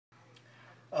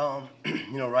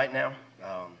Right now,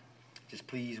 just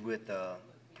pleased with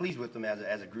them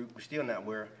as a group. We're still not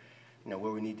where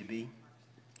we need to be.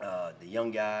 The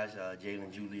young guys,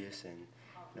 Jalen Julius and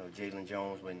Jalen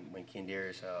Jones, when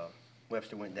Kendarius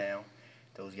Webster went down,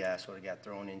 those guys sort of got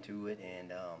thrown into it,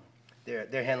 and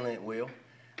they're handling it well.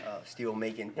 Still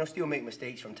making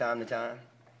mistakes from time to time,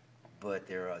 but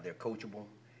they're coachable.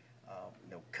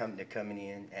 They're coming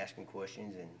in, asking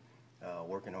questions, and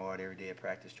working hard every day at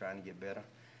practice, trying to get better.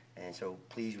 And so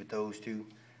pleased with those two.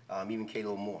 Even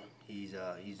Caleb Moore, he's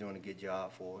doing a good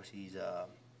job for us. He's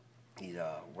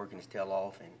working his tail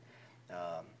off, and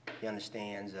he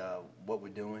understands what we're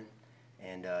doing,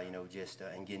 and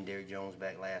and getting Derrick Jones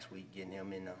back last week, getting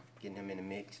him in the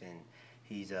mix, and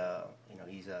he's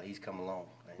come along.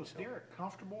 And was Derrick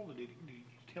comfortable? Did you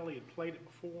tell he had played it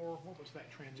before? What was that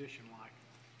transition like?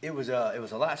 It was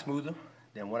a lot smoother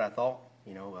than what I thought.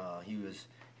 He was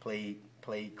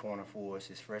played corner for us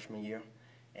his freshman year,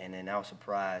 and then I was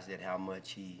surprised at how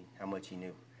much he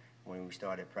knew. When we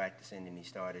started practicing and he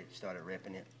started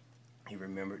repping it, he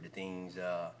remembered the things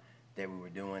that we were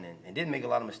doing, and didn't make a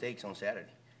lot of mistakes on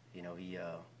Saturday. He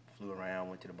flew around,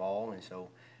 went to the ball, and so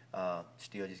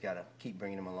still just got to keep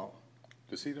bringing him along.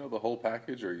 Does he know the whole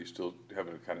package, or are you still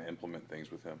having to kind of implement things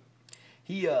with him?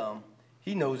 He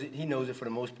knows it. He knows it for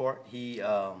the most part. He's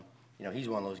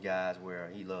one of those guys where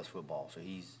he loves football. So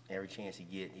every chance he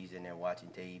gets, he's in there watching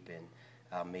tape, and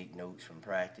I'll make notes from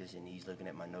practice, and he's looking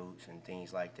at my notes and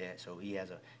things like that. So he has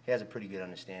a pretty good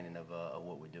understanding of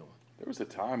what we're doing. There was a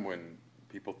time when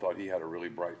people thought he had a really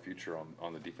bright future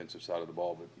on the defensive side of the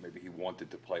ball, but maybe he wanted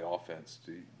to play offense.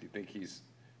 Do you think he's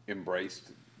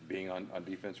embraced being on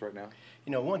defense right now?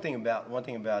 One thing about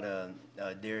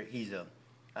Derrick,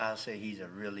 I'll say he's a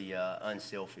really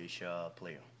unselfish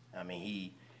player. I mean,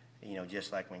 he,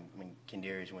 just like when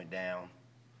Kendarius went down,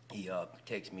 he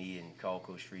texted me and called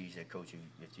Coach Freeze, said, "Coach,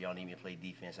 if y'all need me to play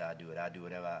defense, I'll do it. I'll do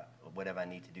whatever I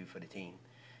need to do for the team."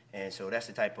 And so that's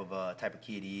the type of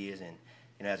kid he is. And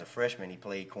as a freshman, he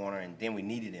played corner, and then we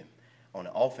needed him on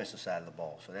the offensive side of the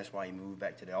ball. So that's why he moved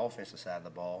back to the offensive side of the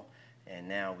ball. And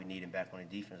now we need him back on the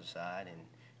defensive side,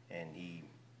 and he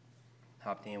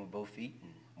hopped in with both feet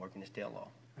and working his tail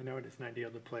off. I know it isn't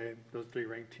ideal to play those three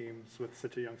ranked teams with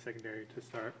such a young secondary to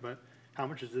start, but how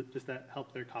much does that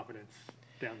help their confidence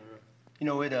down the road?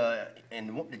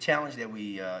 And the challenge that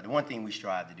the one thing we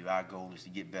strive to do, our goal is to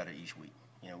get better each week.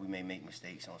 We may make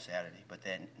mistakes on Saturday, but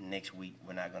that next week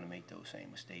we're not going to make those same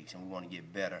mistakes, and we want to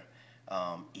get better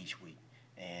each week.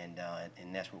 And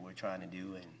that's what we're trying to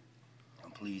do, and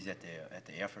I'm pleased at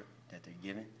the effort that they're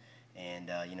giving. And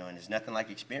and it's nothing like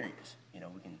experience. We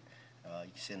can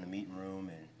you can sit in the meeting room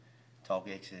and talk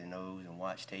X's and O's and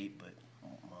watch tape, but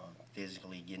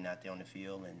physically getting out there on the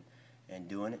field and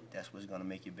doing it, that's what's going to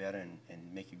make you better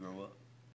and make you grow up.